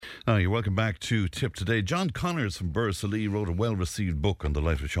Hi, you're welcome back to Tip Today. John Connors from Borrisoleigh wrote a well-received book on the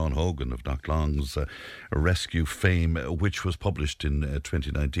life of Seán Hogan of Knocklong's rescue fame, which was published in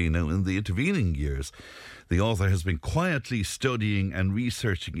 2019. Now, in the intervening years, the author has been quietly studying and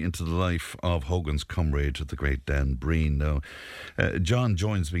researching into the life of Hogan's comrade, the great Dan Breen. Now, John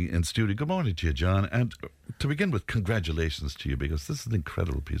joins me in studio. Good morning to you, John. And to begin with, congratulations to you, because this is an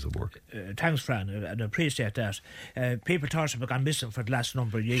incredible piece of work. Thanks, Fran, and I appreciate that. People thought I've gone missing for the last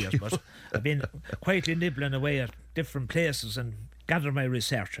number of years, but I've been quietly nibbling away at different places and gathering my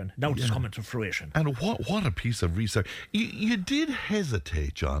research, and now it's coming to fruition. And what a piece of research. You did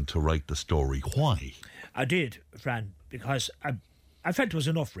hesitate, John, to write the story. Why? I did, Fran, because I felt there was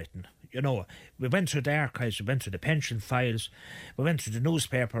enough written. You know, we went through the archives, we went through the pension files, we went through the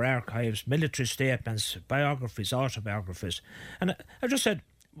newspaper archives, military statements, biographies, autobiographies, and I just said,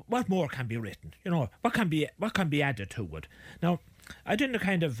 what more can be written? You know, what can be added to it? Now, I didn't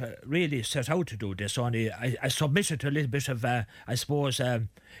kind of really set out to do this, only I submitted to a little bit of, I suppose,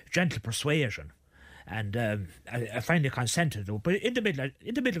 gentle persuasion. And I finally consented to it. But in the middle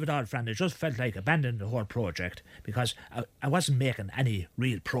of it all, Fran, it just felt like abandoning the whole project because I wasn't making any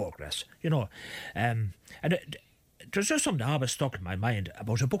real progress, you know. And there's just something that always stuck in my mind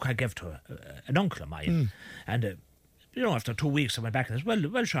about a book I gave to an uncle of mine. And, you know, after 2 weeks I went back and said, well,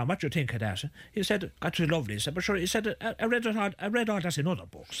 Seán, what do you think of that? He said, that's really lovely. He said, but sure, he said, I read all that in other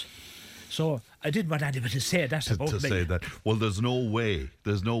books. So I didn't want anybody to say that about me. Say that. Well, there's no way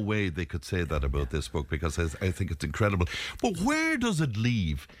they could say that about this book, because I think it's incredible. But where does it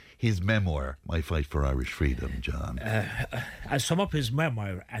leave his memoir, My Fight for Irish Freedom, John? I sum up his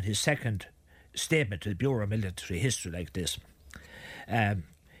memoir and his second statement to the Bureau of Military History like this.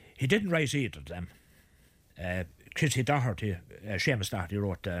 He didn't write either of them. Kitty Doherty, Seamus Doherty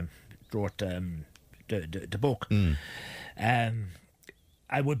wrote the book.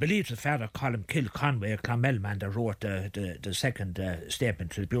 I would believe the father Colin Conway, a Clonmel man, that wrote the second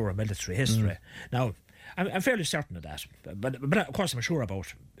statement to the Bureau of Military History. Now, I'm fairly certain of that, but of course I'm sure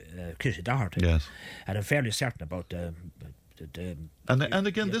about Kitty Doherty. Yes, and I'm fairly certain about the and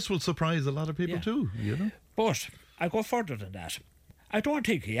again, this will surprise a lot of people too, you know. But I go further than that. I don't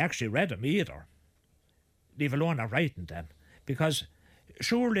think he actually read them either, leave alone not writing them, because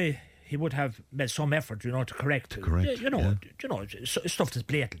surely he would have made some effort, you know, to correct you know, stuff that's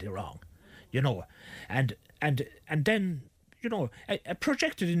blatantly wrong, you know, and then, you know, I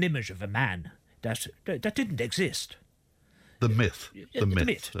projected an image of a man that didn't exist. The myth. The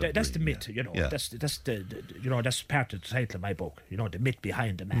myth. That's the myth, you know. That's the you know, that's part of the title of my book, you know, the myth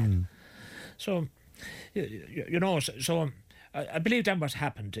behind the man. So, you know, so I believe then what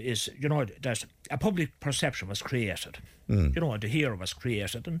happened is, you know, that a public perception was created. You know, the hero was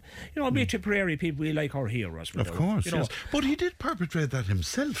created. And, you know, we Tipperary people, we like our heroes. Of course, yes. But he did perpetrate that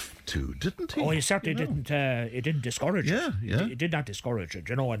himself too, didn't he? Oh, he certainly didn't. He didn't discourage it. He did not discourage it,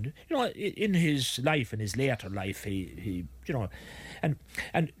 you know. And, you know, in his life, in his later life, he you know,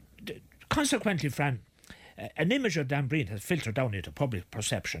 and consequently, Fran, an image of Dan Breen has filtered down into public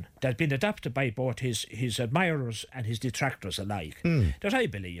perception that has been adopted by both his admirers and his detractors alike, that I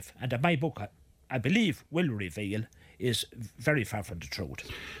believe, and that my book, I believe, will reveal, is very far from the truth.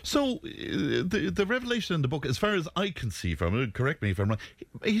 So, the revelation in the book, as far as I can see from it, correct me if I'm wrong,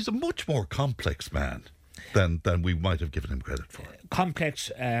 he's a much more complex man than we might have given him credit for.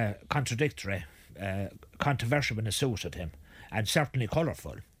 Complex, contradictory, controversial when it suited him, and certainly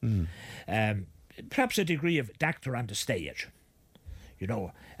colourful. Perhaps a degree of actor on the stage, you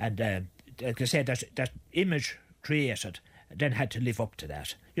know, and like I said, that image created then had to live up to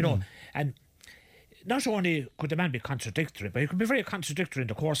that, you know, and not only could the man be contradictory, but he could be very contradictory in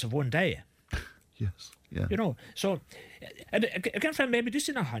the course of one day. Yes, yeah. You know, so, and again, friend, maybe this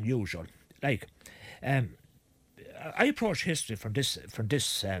is not unusual. Like, I approach history from this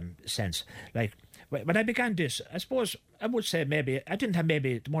sense. Like, when I began this, I suppose I would say maybe I didn't have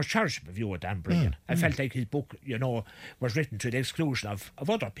maybe the most charitable view of Dan Breen. I felt like his book, you know, was written to the exclusion of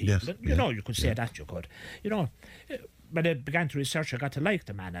other people. Yes, you know, you could say that, you could. You know, when I began to research, I got to like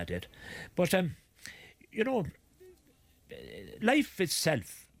the man I did. But, you know, life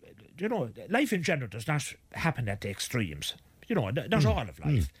itself, you know, life in general does not happen at the extremes. You know, not all of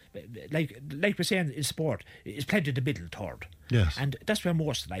life. Like we say in sport, it's played in the middle third. Yes. And that's where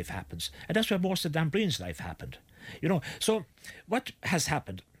most of life happens. And that's where most of Dan Breen's life happened. You know, so what has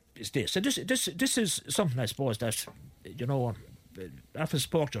happened is this. And this is something, I suppose, that, you know, I often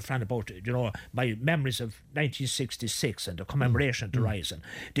spoke to a friend about, you know, my memories of 1966 and the commemoration of the Rising,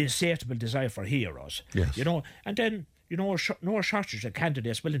 the insatiable desire for heroes. Yes. You know, and then, no shortage of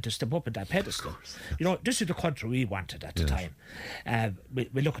candidates willing to step up at that pedestal. This is the country we wanted at the time.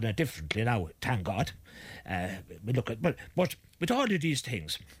 We're looking at it differently now, thank God. We look at, but with all of these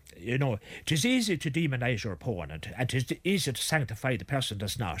things, it is easy to demonise your opponent, and it is easy to sanctify the person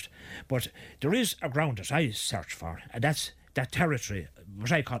that's not. But there is a ground that I search for, and that's that territory,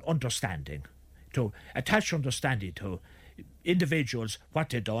 what I call understanding, to attach understanding to individuals, what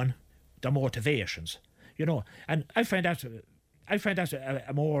they've done, their motivations. And I find that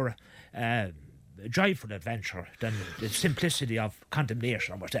a more joyful adventure than the simplicity of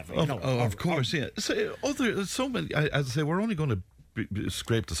condemnation or whatever. Of course, yeah. So many. As I say, we're only going to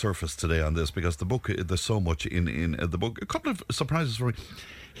scrape the surface today on this because the book. There's so much in the book. A couple of surprises for me.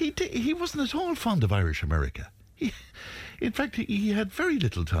 He wasn't at all fond of Irish America. In fact, he had very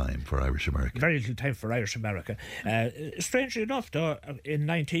little time for Irish America. Very little time for Irish America. Strangely enough, though, in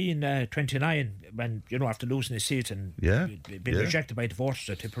 1929, when, after losing his seat and being rejected by the voters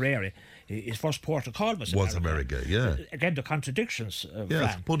at Tipperary, his first port of call was America. Again, the contradictions.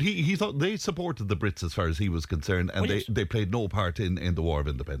 Yes, but he thought they supported the Brits as far as he was concerned, and they played no part in the War of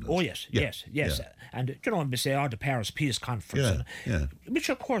Independence. Oh, yes. And, we say, the Paris Peace Conference, which,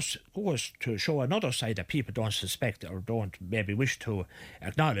 of course, goes to show another side that people don't suspect or don't maybe wish to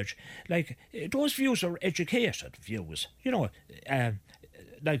acknowledge. Like, those views are educated views.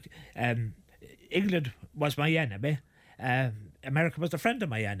 England was my enemy, America was the friend of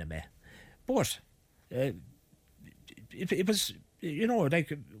my enemy. But it was,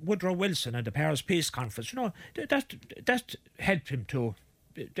 like Woodrow Wilson and the Paris Peace Conference, that helped him to,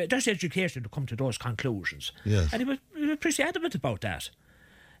 that's education to come to those conclusions. Yes. And he was pretty adamant about that.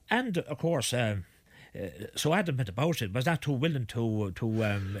 And, of course, so adamant about it, was not too willing to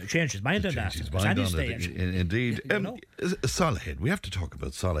change his mind on that at any stage. Indeed. Solohead, we have to talk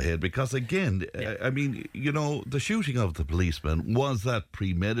about Solohead because, again, I mean, the shooting of the policeman, was that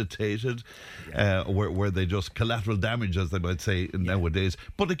premeditated? Were they just collateral damage, as they might say nowadays?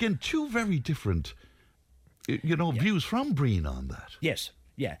 But again, two very different, views from Breen on that. Yes,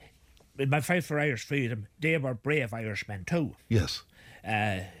 yeah. In my fight for Irish freedom, they were brave Irishmen too. Yes.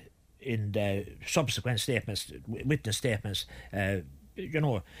 In the subsequent statements, witness statements, they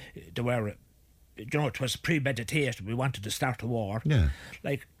were, it was premeditated. We wanted to start a war. Yeah.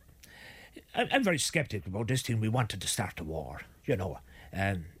 Like, I'm very sceptical about this thing. We wanted to start a war.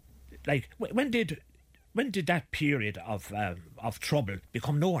 Like, when did that period of trouble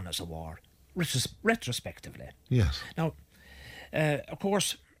become known as a war? Retrospectively. Yes. Now, of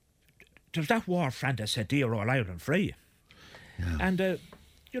course, there's that war front that said, "Dear all Ireland free." Yeah. And,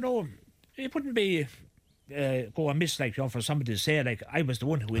 it wouldn't be go amiss, like, for somebody to say, like, I was the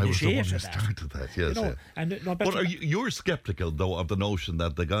one who initiated that. I was the one who started that, yes. And, but you're sceptical, though, of the notion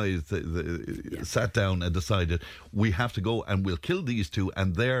that the guys sat down and decided, we have to go and we'll kill these two,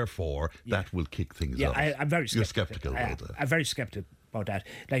 and therefore that will kick things off. I'm very sceptical. You're sceptical about that. I'm very sceptical about that.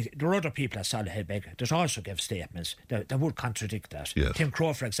 Like, there are other people at Solohead that also give statements that would contradict that. Yes. Tim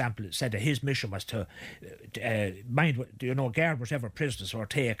Crowe, for example, said that his mission was to guard whatever prisoners were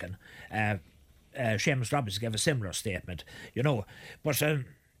taken. Seamus Robinson gave a similar statement, but in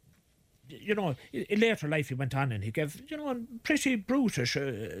later life he went on and he gave, pretty brutish,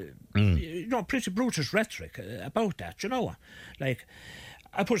 pretty brutish rhetoric about that, Like,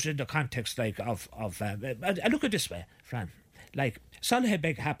 I put it in the context, like, of I look at it this way, Fran. Like,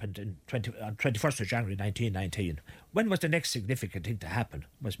 Solohead happened on 21st of January 1919. When was the next significant thing to happen?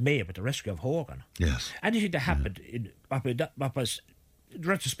 Was May, with the rescue of Hogan. Yes. Anything that happened in what was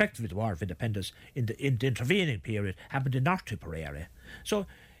retrospectively the War of Independence in the intervening period happened in North Tipperary. So,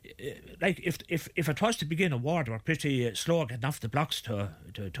 like, if it was to begin a war, they were pretty slow getting off the blocks to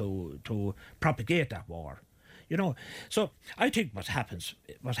propagate that war. So I think what happened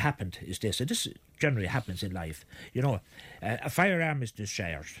is this, and this generally happens in life. A firearm is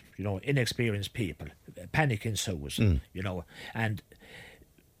discharged. Inexperienced people, panic ensues. And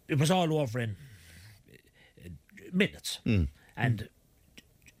it was all over in minutes. And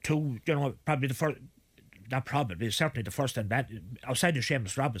certainly the first time outside of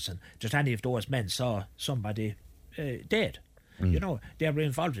Seamus Robinson, that any of those men saw somebody dead. They were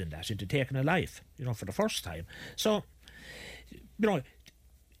involved in that, into taking a life, for the first time. So,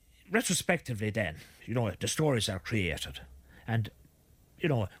 retrospectively then, the stories are created. And,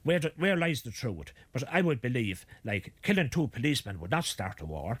 where lies the truth? But I would believe, like, killing two policemen would not start a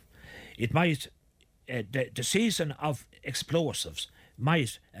war. It might, the season of explosives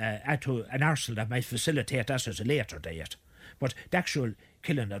might add to an arsenal that might facilitate that at a later date. But the actual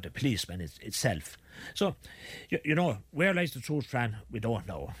killing of the policeman itself So, you know, where lies the truth, Fran? We don't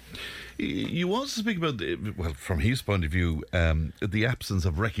know. You also speak about, well, from his point of view, the absence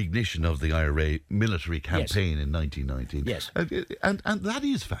of recognition of the IRA military campaign in 1919. Yes. And that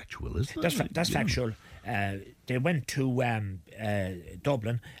is factual, isn't it? That's factual. They went to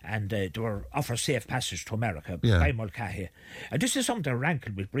Dublin and they were offered safe passage to America by Mulcahy. And this is something that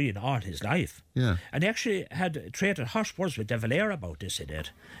rankled with Breen all his life. Yeah. And he actually had traded harsh words with De Valera about this, he did.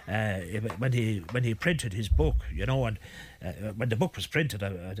 When he printed his book, you know, and when the book was printed,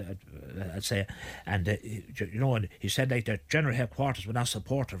 I'd say, and you know, and he said like the General Headquarters were not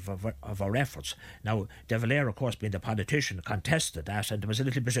supportive of our efforts. Now, De Valera, of course, being the politician, contested that, and there was a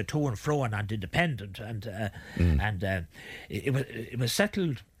little bit of to and fro and independent, and it was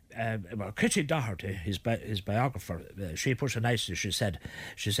settled. Kitty Doherty, his biographer, she put it nicely. She said,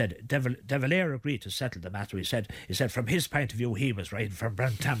 De Valera agreed to settle the matter. He said, from his point of view, he was right. From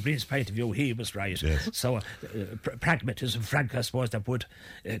Dan Breen's point of view, he was right. Yes. So, pragmatism, Frank, I suppose that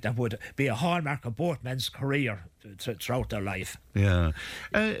would be a hallmark of both men's career throughout their life. Yeah,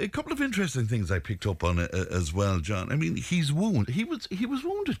 a couple of interesting things I picked up on as well, John. I mean, he's wounded. He was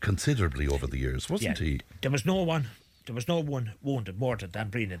wounded considerably over the years, wasn't he? There was no one wounded more than Dan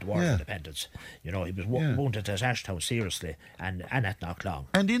Breen in the War of Independence. You know, he was wounded at Ashtown seriously and at Knocklong.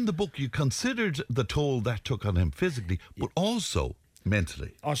 And in the book, you considered the toll that took on him physically, but also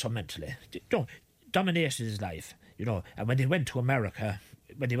mentally. Dominated his life. You know, and when he went to America,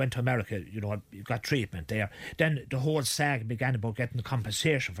 you know, he got treatment there. Then the whole saga began about getting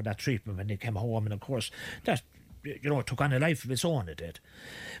compensation for that treatment when he came home, and of course that, you know, took on a life of its own. It did,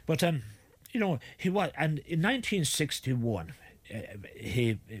 but you know, he was, and in 1961,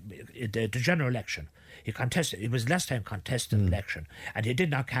 the general election, he contested. It was the last time contested election, and he did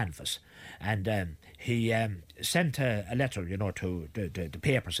not canvass. And he sent a letter, you know, to the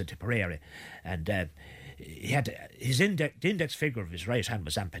papers at Tipperary, and he had the index finger of his right hand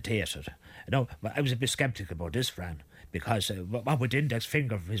was amputated. No, I was a bit sceptical about this, Fran, because what would the index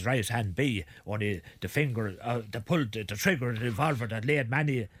finger of his right hand be? Only the finger that pulled the trigger of the revolver that laid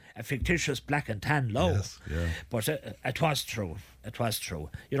many a fictitious black and tan low. Yes, yeah. But it was true. It was true.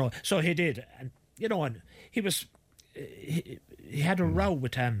 You know, so he did, and you know, and he was. He had a row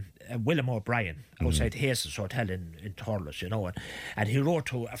with Willem O'Brien outside Hayes' Hotel in Thurles, you know, and he wrote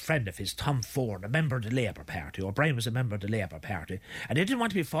to a friend of his, Tom Ford, a member of the Labour Party. O'Brien was a member of the Labour Party, and he didn't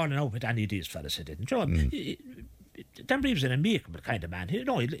want to be falling out with any of these fellas, he didn't. You know, Dan Breen was an amicable kind of man. He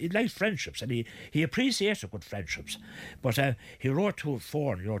liked friendships, and he appreciated good friendships. But he wrote to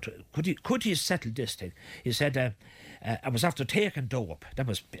Ford, you know, could he settle this thing? He said, I was after taking dope. That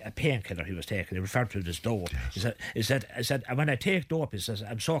was a painkiller he was taking. He referred to it as dope. Yes. He said, when I take dope, he says,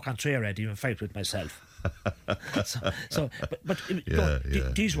 I'm so contrary I'd even fight with myself.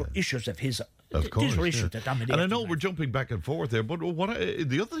 These were issues of his. Of course, these were issues that dominated. And I know we're jumping back and forth there, but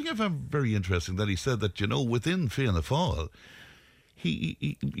the other thing I found very interesting that he said that, you know, within Fianna Fáil,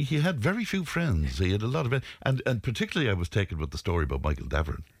 he had very few friends. He had a lot of, and particularly I was taken with the story about Michael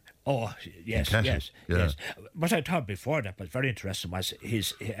Davern. Oh, yes. What I thought before that was very interesting was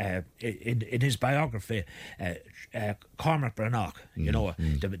his in his biography, Cormac Brannock, you know,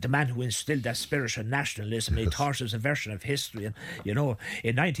 the man who instilled that spirit of nationalism. He taught us a version of history, and you know,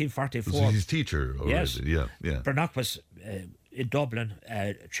 in 1944, was his teacher. Yes, yeah. Brannock was in Dublin,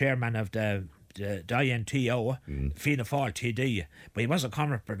 chairman of the INTO, Fianna Fáil TD, but he wasn't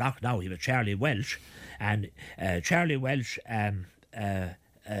Cormac Brannock now. He was Charlie Welsh, and Charlie Welsh.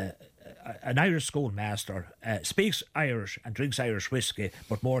 An Irish schoolmaster, speaks Irish and drinks Irish whiskey,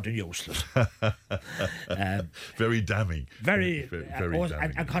 but more than useless. Very damning. Very damning.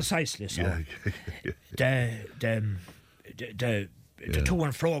 And concisely so. Yeah. The to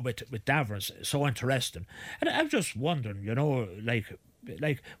and fro with Davern's so interesting. And I'm just wondering, you know, like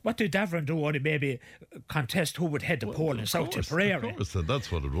what did Davern do? Only maybe contest who would head the poll in South Tipperary. Of course,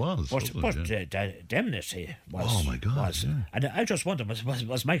 that's what it was. But the indemnity was. Oh my God! And I just wonder,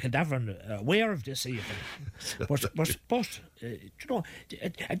 was Michael Davern aware of this even? but you know,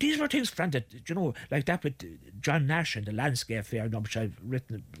 these were things, Fran, that, you know, like that with John Nash and the Landscape Fair, which I've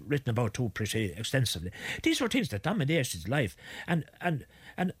written about too pretty extensively. These were things that dominated his life, and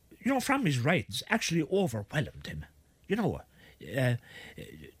you know, from his writings actually overwhelmed him. You know. You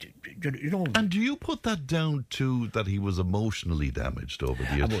know, and do you put that down to that he was emotionally damaged over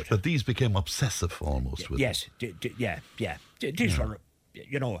the years? That these became obsessive almost with yes, yeah. These were,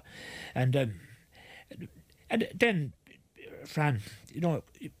 you know, and then, Fran, you know,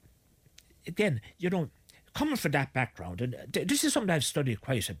 again, you know, coming from that background, and this is something I've studied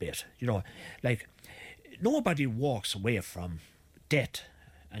quite a bit. You know, like nobody walks away from death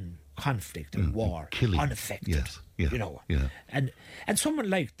and conflict and war, killing. unaffected. Yes. Yeah. You know, Yeah. and someone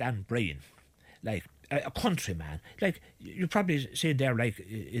like Dan Breen, like a countryman, like you probably see there, like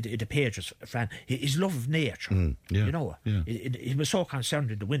in the pages, Fran, his love of nature. Yeah. You know, Yeah. he was so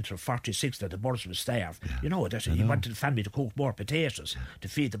concerned in the winter of '46 that the birds would starve. Yeah. You know that he wanted the family to cook more potatoes to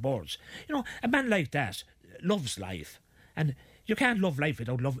feed the birds. You know, a man like that loves life, and you can't love life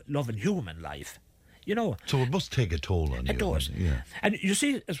without loving human life. You know, So it must take a toll on you. it does. Yeah. And you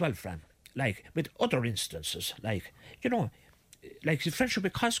see as well, Fran, like with other instances, like, you know, like his friendship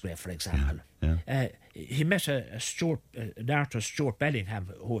with Cosgrave, for example. Yeah. He met an artist, Stuart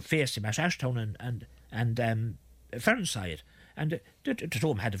Bellingham, who faced him at Ashtown and Fernside, and the two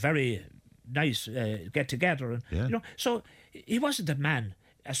of them had a very nice get together, and Yeah. you know, so he wasn't a man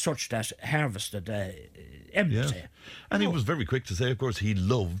as such that harvested enmity. Yeah. And he was very quick to say, of course, he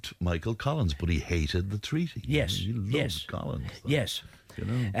loved Michael Collins, but he hated the treaty. Yes, He loved yes. Collins. Though. Yes. You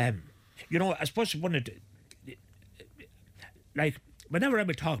know. You know, I suppose one of the, like, whenever I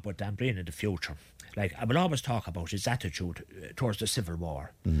will talk about Dan Breen in the future, like, I will always talk about his attitude towards the Civil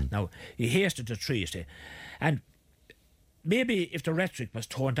War. Now, he hated the treaty, and maybe if the rhetoric was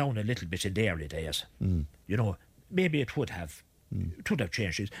toned down a little bit in the early days, you know, maybe it would have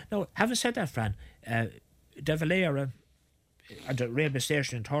changed things. Now, having said that, Fran, De Valera at the railway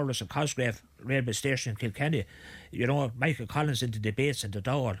station in Thurles and Cosgrave railway station in Kilkenny, you know, Michael Collins in the debates in the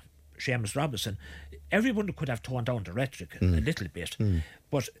Dáil, Seamus Robinson, everyone could have toned down the rhetoric a little bit,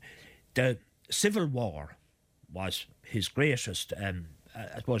 but the Civil War was his greatest, I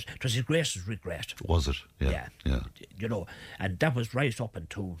suppose, it was his greatest regret. Was it? Yeah. You know, and that was right up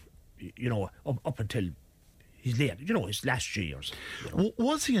until, you know, up until his late, you know, his last years. You know.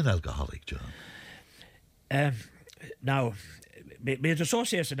 Was he an alcoholic, John? Now, we'd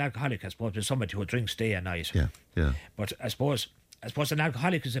associate an alcoholic, I suppose, with somebody who drinks day and night. Yeah. But I suppose an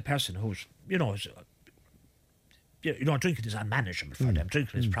alcoholic is a person who's, you know, drinking is unmanageable for them.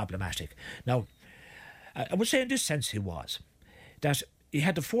 Drinking is problematic. Now, I would say in this sense he was, that he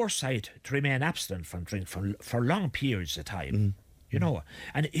had the foresight to remain abstinent from drink for long periods of time, you know,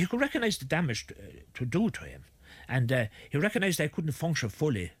 and he could recognise the damage to do to him, and he recognised that he couldn't function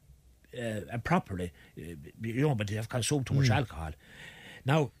fully and properly, you know, but he had consumed too much alcohol.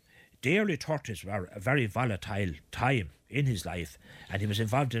 Now, the early 30s were a very volatile time in his life, and he was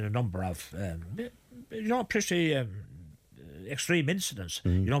involved in a number of, you know, pretty extreme incidents,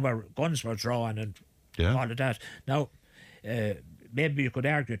 you know, where guns were drawn and all of that. Now, maybe you could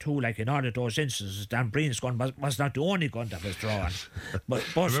argue too, like in all of those instances, Dan Breen's gun was not the only gun that was drawn. but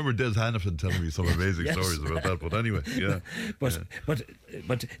I remember Des Hannafin telling me some amazing stories about that. But anyway,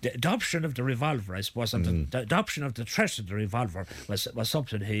 but the adoption of the revolver, I suppose, and the adoption of the threat of the revolver was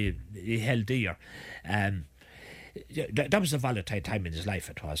something he held dear. That was a volatile time in his life.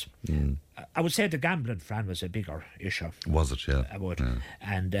 It was. I would say the gambling, Fran, was a bigger issue. Was it? Yeah. I would,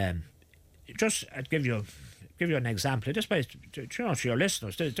 and just I'd give you an example, just by to your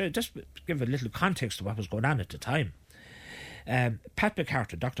listeners, just give a little context to what was going on at the time. Pat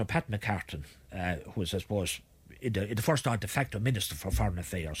McCartan, Dr. Pat McCartan, who was, I suppose, in the first de facto Minister for Foreign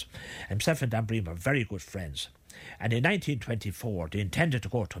Affairs, himself and Dan Breen were very good friends. And in 1924, they intended to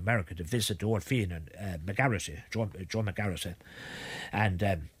go to America to visit the old Fianna Joe McGarrity.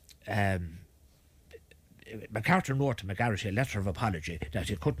 And McCartan wrote to McGarrity a letter of apology that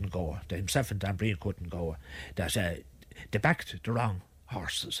he couldn't go, that himself and Dan Breen couldn't go, that they backed the wrong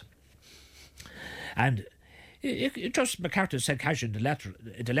horses. And it just, McCartan said casually in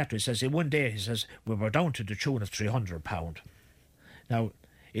the letter, he says, one day, he says, we were down to the tune of £300. Now,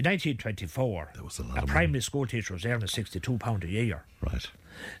 in 1924, a primary school teacher was earning £62 a year. Right.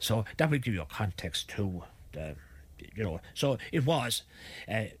 So that will give you a context too. You know, so it was.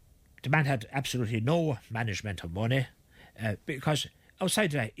 The man had absolutely no management of money because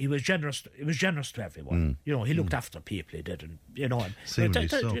outside of that, he was generous. He was generous to everyone. You know, he looked after people. He did, and you know. Seemingly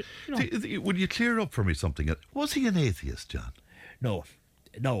so. You know. Would you clear up for me something? Was he an atheist, John? No.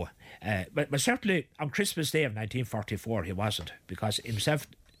 But certainly on Christmas Day of 1944, he wasn't, because himself,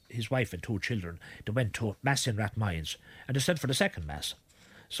 his wife, and two children, they went to Mass in Rathmines, and they stayed for the second Mass.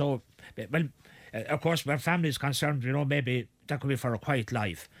 So, well, of course, where family is concerned, you know, maybe that could be for a quiet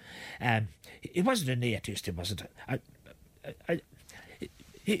life. He wasn't an atheist, he wasn't.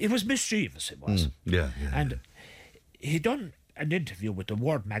 He was mischievous, it was. And he done an interview with the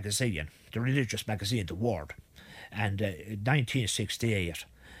Word magazine, the religious magazine, the Word, and in 1968.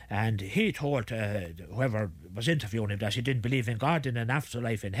 And he told whoever was interviewing him that he didn't believe in God, in an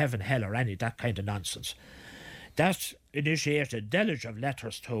afterlife, in heaven, hell, or any that kind of nonsense. that initiated a deluge of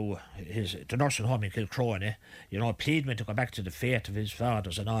letters to the nursing home in Kilcrone, pleading to go back to the faith of his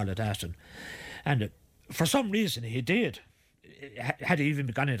fathers and all of that. And for some reason he did. Had he even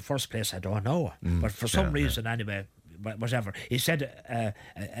begun in the first place, I don't know. But for some reason, anyway, whatever. He said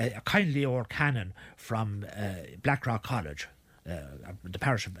a kindly old canon from Blackrock College, the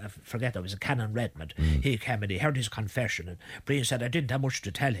parish, I forget, it was a Canon Redmond. He came and he heard his confession, and Breen said, I didn't have much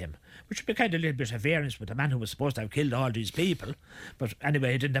to tell him, which became a little bit of variance with the man who was supposed to have killed all these people. But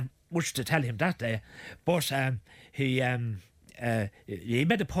anyway, he didn't have much to tell him that day. But he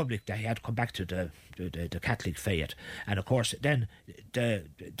made it public that he had come back to the Catholic faith, and of course then the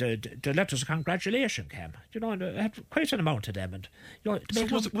letters of congratulation came, and I had quite an amount of them. And so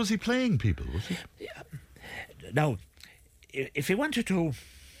was he playing people? Was he? Yeah. Now, if he wanted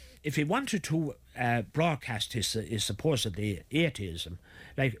to broadcast his supposedly atheism,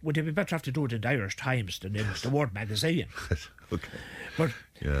 like, would it be better off to do it in the Irish Times than in the Word magazine? Okay. But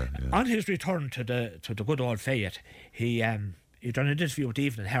on his return to the good old faith, he done an interview with the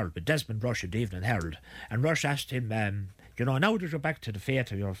Evening Herald, with Desmond Rush at the Evening Herald, and Rush asked him, now that you're back to the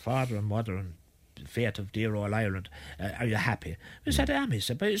faith of your father and mother and the faith of dear old Ireland, are you happy? He said, I am. He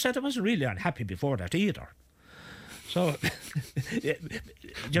said, but he said, I wasn't really unhappy before that either. So,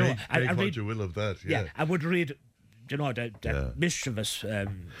 I read you will of that. Yeah, I would read, the mischievous.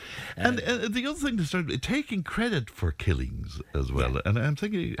 And the other thing to start taking credit for killings as well. Yeah. And I'm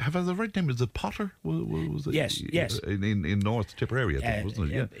thinking, have I the right name? Is it Potter? Was it? Yes. In North Tipperary, I think,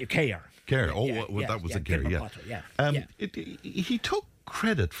 wasn't it? Yeah. Care. Oh, that was a Care. Yeah. Potter, he took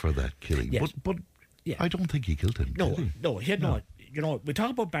credit for that killing, but I don't think he killed him. No, he had not. We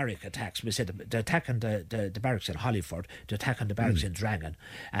talk about barrack attacks. We said the attack on the barracks in Hollyford, the attack on the barracks in Drangan,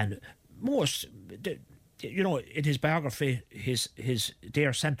 and most, in his biography, his they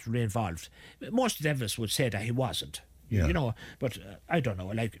are centrally involved. Most devils would say that he wasn't. Yeah. But I don't know.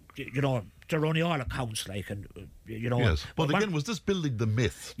 Like, they're only all accounts. Like, and Yes, but again, was this building the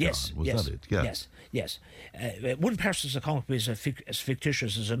myth? Yes. John? Was that it? Yeah. Yes. One person's account was as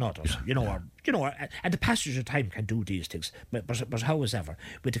fictitious as another's. And the passage of time can do these things. But however,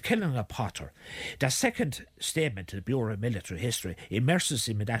 with the killing of Potter, the second statement to the Bureau of Military History immerses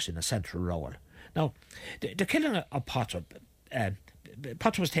him in that in a central role. Now, the killing of Potter.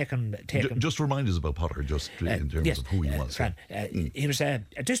 Potter was taken. Just remind us about Potter, just in terms of who he was. Fran, he was a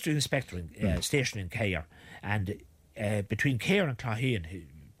district inspector stationed in Cahir, and between Cahir and Clogheen,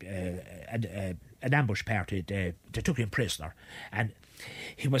 an ambush party, they took him prisoner, and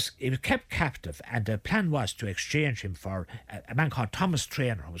he was kept captive, and the plan was to exchange him for a man called Thomas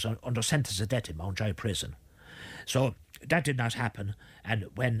Traynor, who was under sentence of death in Mountjoy prison. So that did not happen, and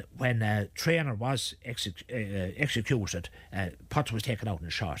when Traynor was executed, Potter was taken out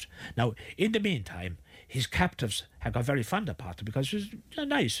and shot. Now, in the meantime, his captives had got very fond of Potter because he was a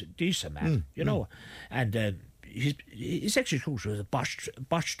nice, decent man, and his execution was a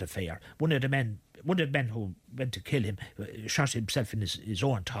botched affair. One of the men who went to kill him shot himself in his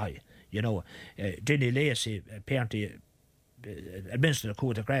own tie. Denny Lacey apparently administered a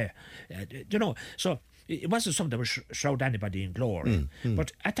coup de grace. So it wasn't something that would shroud anybody in glory.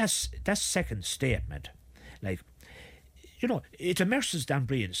 But at that second statement, like, it immerses Dan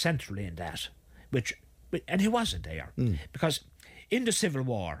Breen centrally in that, and he wasn't there. Because in the Civil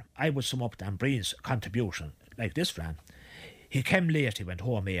War, I would sum up Dan Breen's contribution like this, Fran. He came late, he went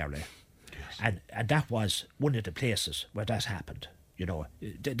home early. Yes. And that was one of the places where that happened.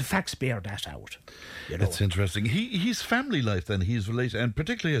 The facts bear that out. It's interesting. His family life, then, he's related, and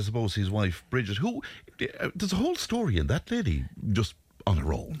particularly, I suppose, his wife Bridget, who there's a whole story in that lady just on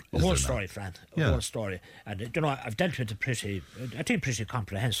her own. A whole story, Fran. A whole story. And I've dealt with it pretty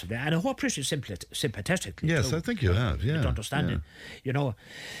comprehensively, and I hope pretty sympathetically. Yes, too, I think you have. Yeah, with understanding.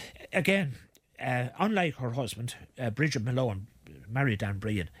 Again, unlike her husband, Bridget Malone married Dan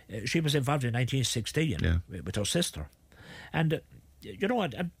Breen. She was involved in 1916 with her sister, and.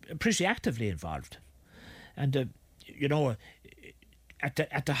 I'm pretty actively involved. And,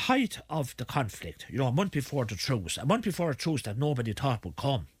 at the height of the conflict, a month before a truce that nobody thought would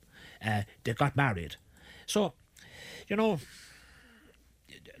come, they got married. So,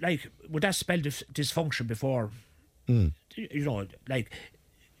 like, would that spell dysfunction before? Like,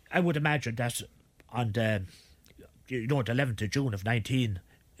 I would imagine that on the 11th of June of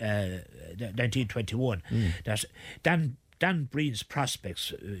 1921, that Dan Breen's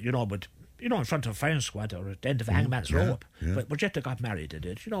prospects, in front of a firing squad or at the end of a hangman's rope, but yet they got married, they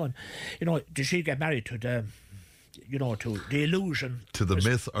did, and, did she get married to the, to the illusion, to the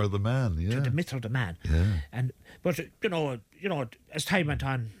myth or the man, to the myth or the man, but as time went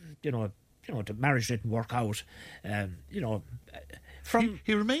on, the marriage didn't work out.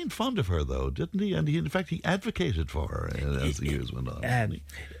 He remained fond of her, though, didn't he? And in fact, he advocated for her as the years went on.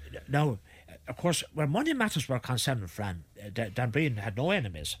 Now, of course, where money matters were concerned, Fran, Dan Breen had no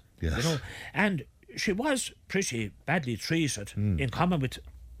enemies. Yes. And she was pretty badly treated, in common with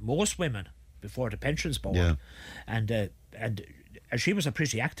most women before the pensions board. Yeah. And she was a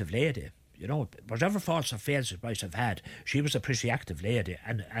pretty active lady. Whatever faults or fails she might have had, she was a pretty active lady,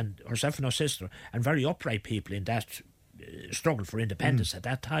 and herself and her sister, and very upright people in that struggle for independence at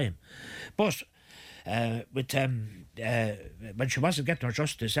that time. But when she wasn't getting her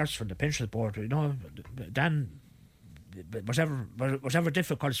just deserts from the pensions board, Dan, whatever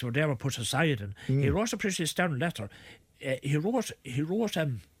difficulties were there were put aside, and he wrote a pretty stern letter. He wrote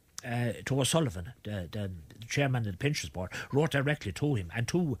to O'Sullivan, the chairman of the pensions board, wrote directly to him and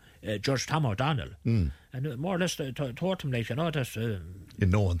to Judge Tom O'Donnell, and more or less told him, that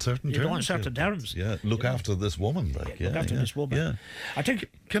in no uncertain terms. In no uncertain terms. Yeah, look after this woman. Look after this woman. Yeah. I think.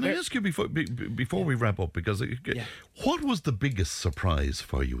 Can I ask you before we wrap up, because what was the biggest surprise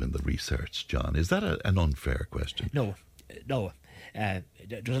for you in the research, John? Is that an unfair question? No.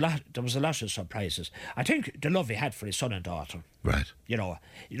 There was a lot of surprises. I think the love he had for his son and daughter. Right.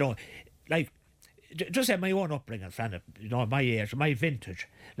 Like just say my own upbringing, Fran. My age, my vintage.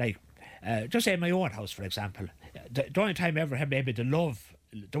 Just say my own house, for example. The only time I ever had maybe the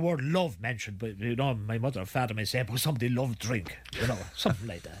word love mentioned, but my mother or father may say, "But somebody loved drink," something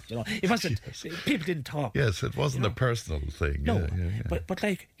like that. It wasn't. People didn't talk. Yes, it wasn't a personal thing. No, yeah. But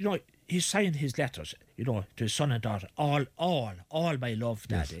he signed his letters, to his son and daughter, all my love,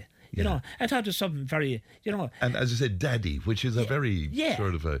 Daddy. Yes. I thought it was something very, And as you said, Daddy, which is a very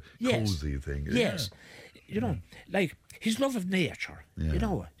sort of a cozy thing. Yes. His love of nature,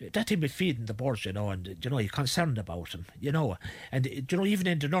 that thing with feeding the birds, and, you're concerned about him, and, even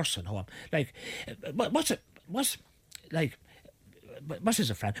in the nursing home, what's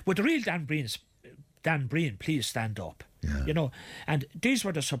his friend? Would the real Dan Breen please stand up? Yeah. And these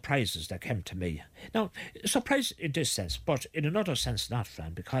were the surprises that came to me. Now, surprise in this sense, but in another sense not,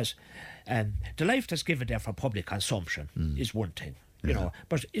 Fran, because the life that's given there for public consumption is one thing,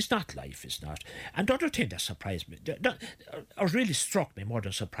 but it's not life, it's not. And the other thing that surprised me, or really struck me more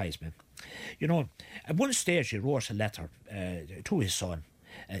than surprised me, at one stage he wrote a letter to his son.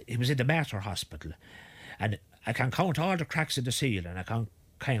 He was in the Mater Hospital, and I can count all the cracks in the ceiling, I can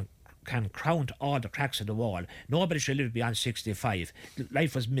count all the cracks in the wall. Nobody should live beyond 65.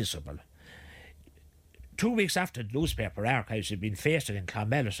 Life was miserable. 2 weeks after the newspaper archives had been feasted in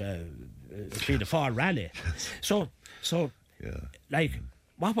Clonmel at the fall rally. So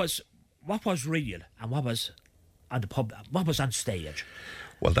what was real and what was on the pub, what was on stage.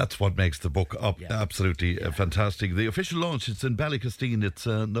 Well, that's what makes the book absolutely fantastic. The official launch, it's in Ballykistine. It's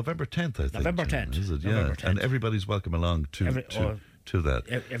November 10th, I think. November 10th. Is it? November 10th. And everybody's welcome along to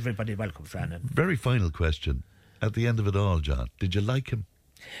that. Everybody welcome, Fran. Very final question. At the end of it all, John, did you like him?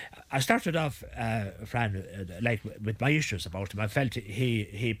 I started off, Fran, with my issues about him. I felt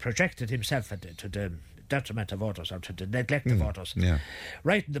he projected himself to the detriment of others, or to the neglect of others. Yeah.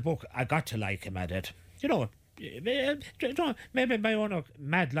 Writing the book, I got to like him at it. Maybe my own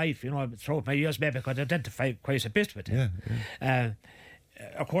mad life, throughout my years, maybe I could identify quite a bit with him. Yeah.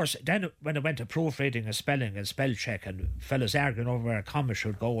 Of course, then when I went to proofreading and spelling and spell check and fellas arguing over where a comma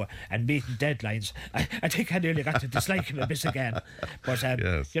should go and meeting deadlines, I think I nearly got to dislike him a bit again. But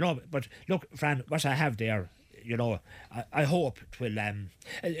yes. But look, Fran, what I have there, I hope it will. I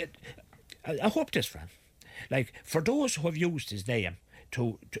hope this, Fran, for those who have used his name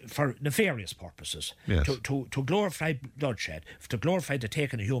for nefarious purposes, yes. to glorify bloodshed, to glorify the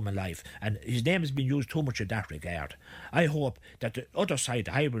taking of human life, and his name has been used too much in that regard. I hope that the other side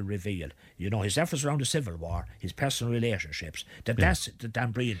I will reveal, his efforts around the Civil War, his personal relationships, that's the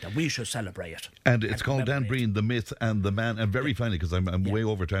Dan Breen that we should celebrate. And it's called Dan Breen, the Myth and the Man. And very finally, because I'm way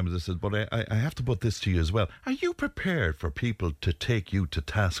over time with this, but I have to put this to you as well. Are you prepared for people to take you to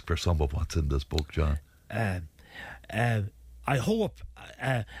task for some of what's in this book, John? I hope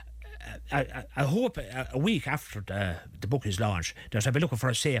a week after the book is launched that I'll be looking for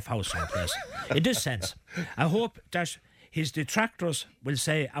a safe house someplace. In this sense, I hope that his detractors will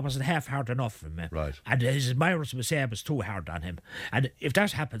say I wasn't half hard enough for him. Right. And his admirers will say I was too hard on him. And if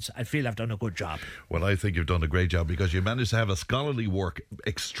that happens, I feel I've done a good job. Well, I think you've done a great job because you managed to have a scholarly work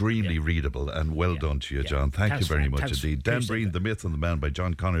extremely readable, and well done to you, John. Thank you very much indeed. Dan Breen, The Myth and the Man by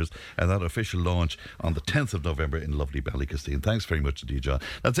John Connors, and that official launch on the 10th of November in lovely Ballykistine. Thanks very much indeed, John.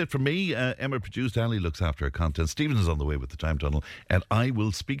 That's it from me. Emma produced, Ali looks after her content. Stephen is on the way with the Time Tunnel, and I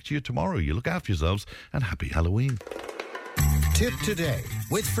will speak to you tomorrow. You look after yourselves, and happy Halloween. Tip Today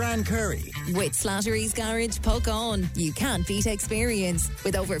with Fran Curry. With Slattery's Garage, puck on. You can't beat experience.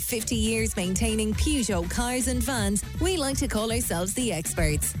 With over 50 years maintaining Peugeot cars and vans, we like to call ourselves the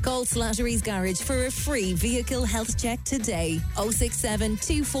experts. Call Slattery's Garage for a free vehicle health check today. 067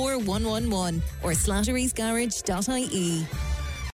 24111 or slatterysgarage.ie.